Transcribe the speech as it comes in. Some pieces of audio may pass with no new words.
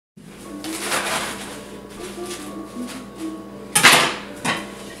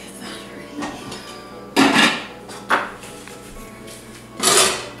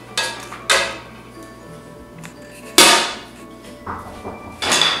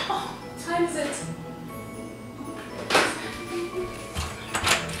time is it?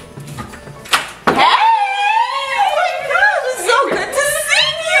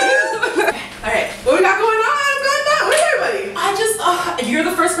 You're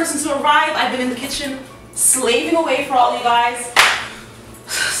the first person to arrive. I've been in the kitchen slaving away for all you guys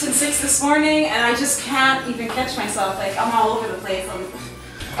since 6 this morning, and I just can't even catch myself. Like, I'm all over the place.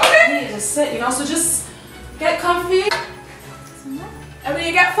 I need to just sit, you know, so just get comfy. Ebony,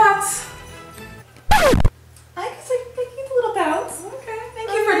 you got thoughts? I can take a little bounce. Okay. Thank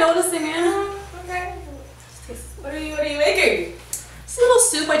you for noticing, man. Okay. What are you making? It's a little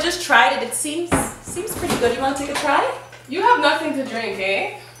soup. I just tried it. It seems pretty good. You want to take a try? You have nothing to drink,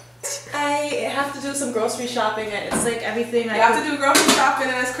 eh? I have to do some grocery shopping. It's like everything I have to do grocery shopping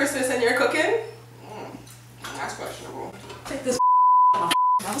and it's Christmas and you're cooking? That's questionable. Take this off.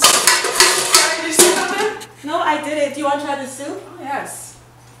 Sorry, did you say something? No, I did it. Do you want to try the soup? Oh, yes.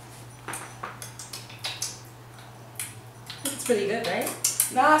 It's pretty good, right?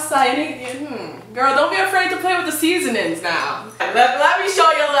 Nah, girl, don't be afraid to play with the seasonings now. Let me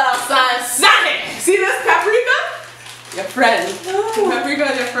show you a little something. See this paprika? Your friend. No.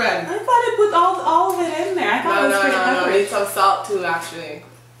 Paprika is your friend. I thought I put all of it in there. I thought it was pretty No. You need some salt too, actually.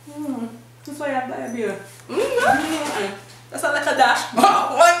 That's why I have diabetes. That's not like a dash.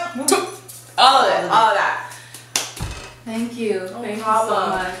 1, 2. All of that. Thank you. Thank you so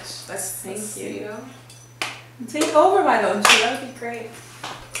much. Thank you. You know? Take over, why don't you? That would be great.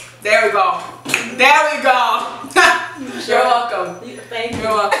 There we go. There we go. You're welcome. Thank you.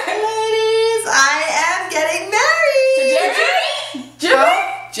 You're welcome. Ladies, I am getting married. To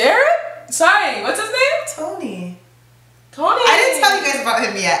Jared? Jared? Sorry, what's his name? Tony. Tony. I didn't tell you guys about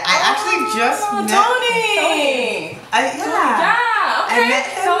him yet. I actually just met Tony. Yeah, okay. I met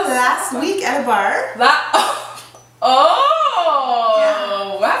him last week at a bar.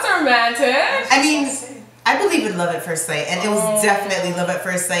 That's romantic. I mean, I believe in love at first sight, and it was definitely love at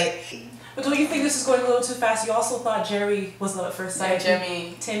first sight. But don't you think this is going a little too fast? You also thought Jerry was love at first sight. Yeah,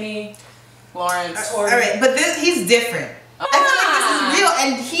 Jimmy, Timmy, Lawrence. All right, but he's different. I feel like this is real,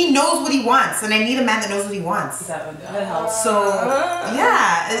 and he knows what he wants, and I need a man that knows what he wants. That helps. So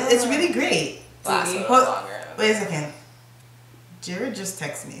yeah, it's really great. Wait a second. Jared just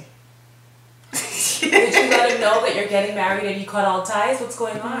texted me. Did you let him know that you're getting married and you cut all ties? What's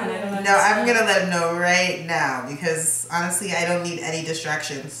going on? I don't understand. No, I'm gonna let him know right now because honestly, I don't need any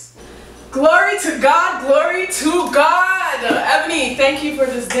distractions. Glory to God, glory to God. Ebony, thank you for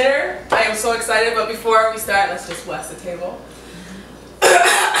this dinner. I am so excited, but before we start, let's just bless the table.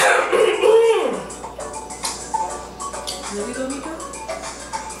 Really, Jemika?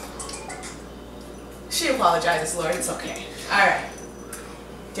 She apologizes, Lord. It's okay. All right.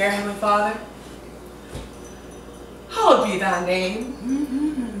 Dear Heavenly Father, hallowed be thy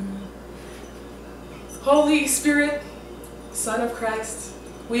name. Holy Spirit, Son of Christ,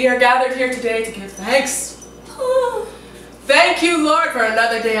 we are gathered here today to give thanks. Thank you, Lord, for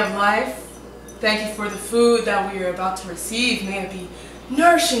another day of life. Thank you for the food that we are about to receive. May it be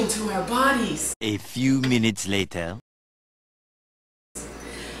nourishing to our bodies. A few minutes later.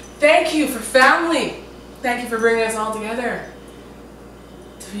 Thank you for family. Thank you for bringing us all together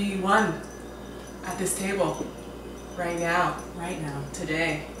to be one at this table right now,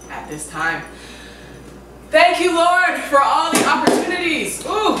 today, at this time. Thank you, Lord, for all the opportunities.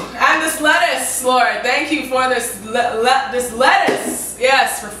 Ooh, and this lettuce, Lord. Thank you for this lettuce.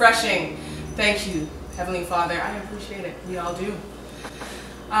 Yes, refreshing. Thank you, Heavenly Father. I appreciate it. We all do.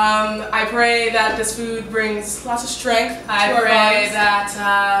 I pray that this food brings lots of strength. I pray that,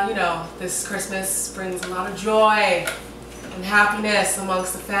 this Christmas brings a lot of joy and happiness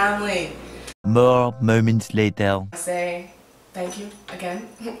amongst the family. More moments later. I say thank you again,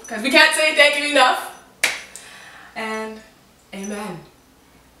 because we can't say thank you enough. And amen.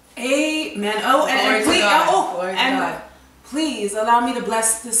 Amen. Oh, and please allow me to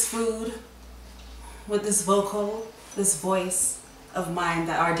bless this food with this this voice of mine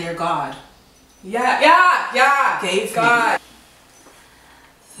that our dear God gave God. Me.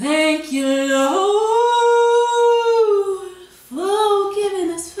 Thank you, Lord, for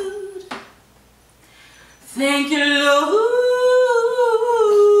giving us food. Thank you, Lord,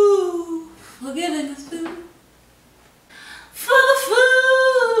 for giving us food. For the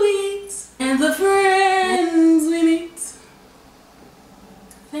food we eat and the friends we meet.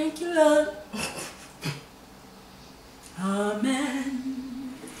 Thank you, Lord. Amen.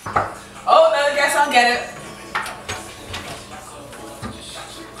 Oh, no, I guess I'll get it.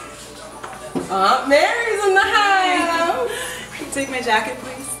 Mary's in the house. Can you take my jacket,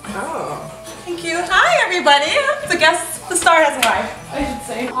 please? Oh. Thank you. Hi, everybody. The star has arrived. I should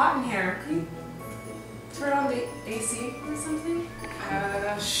say. Hot in here. Can you turn on the AC or something?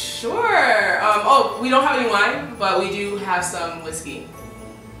 Sure. Oh, we don't have any wine, but we do have some whiskey.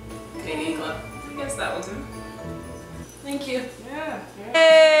 Canadian Club. I guess that will do. Thank you. Yeah.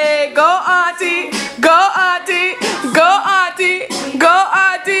 Hey, go auntie, go auntie, go auntie, go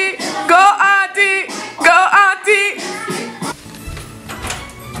auntie, go auntie, go auntie.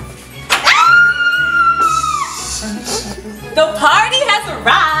 The party has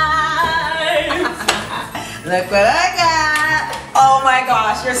arrived! Look what I got! Oh my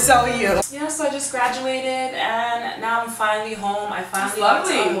gosh, you're so you. Yeah, so I just graduated and now I'm finally home. I finally got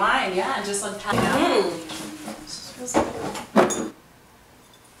to unwind. Yeah, and just unpack.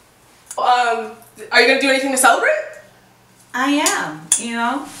 Are you gonna do anything to celebrate? I am, you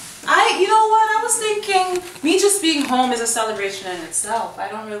know. You know what? I was thinking, me just being home is a celebration in itself. I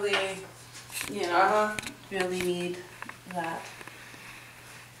don't really, you know, really need that.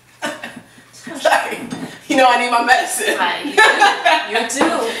 Sorry. You know I need my medicine. You do.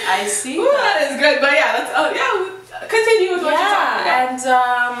 I see. Ooh, that is good. But yeah, let's continue with what you're talking about. And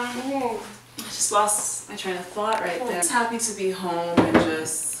I just lost my train of thought right there. I'm just happy to be home and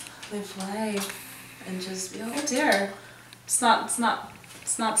just live life and just be, oh dear, it's not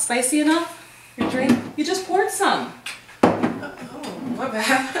spicy enough. Your drink, you just poured some. Oh, my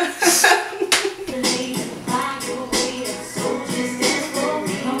bad.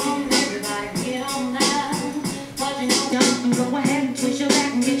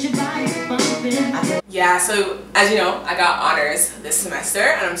 Yeah, so as you know, I got honors this semester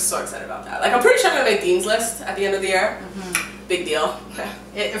and I'm so excited about that. Like, I'm pretty sure I'm gonna make Dean's List at the end of the year. Big deal.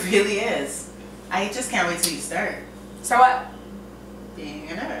 It really is. I just can't wait till you start. Start what? Being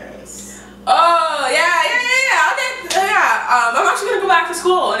a nurse. Oh, okay, yeah. I'm actually gonna go back to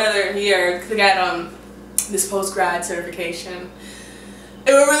school another year to get this post-grad certification.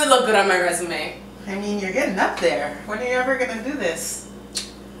 It would really look good on my resume. I mean, you're getting up there. When are you ever gonna do this?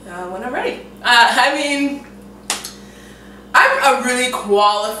 When I'm ready. I mean, I'm a really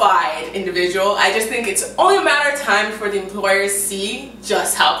qualified individual. I just think it's only a matter of time before the employers see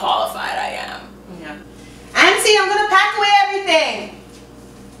just how qualified I am. Yeah. Auntie, I'm gonna pack away everything.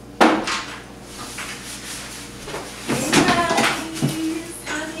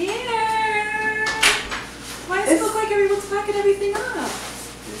 I'm here. Why does it look like everyone's packing everything up?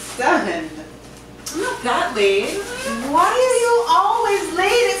 It's done. I'm not that late. Why are you always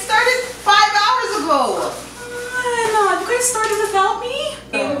late? It started 5 hours ago. I know. You guys started without me?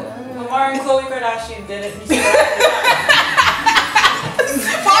 Lamar and Khloe Kardashian did it.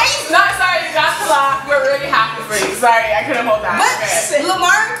 Not sorry, you got to laugh. We're really happy for you. Sorry, I couldn't hold that. But Okay.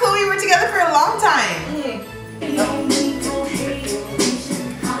 Lamar and Khloe were together for a long time.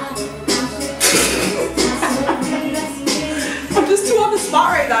 I'm just too on the spot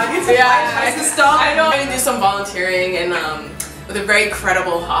right now. I need to find some stuff. I know. I'm going to do some volunteering and with a very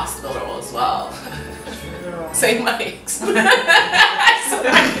credible hospital as well. St. Mike's.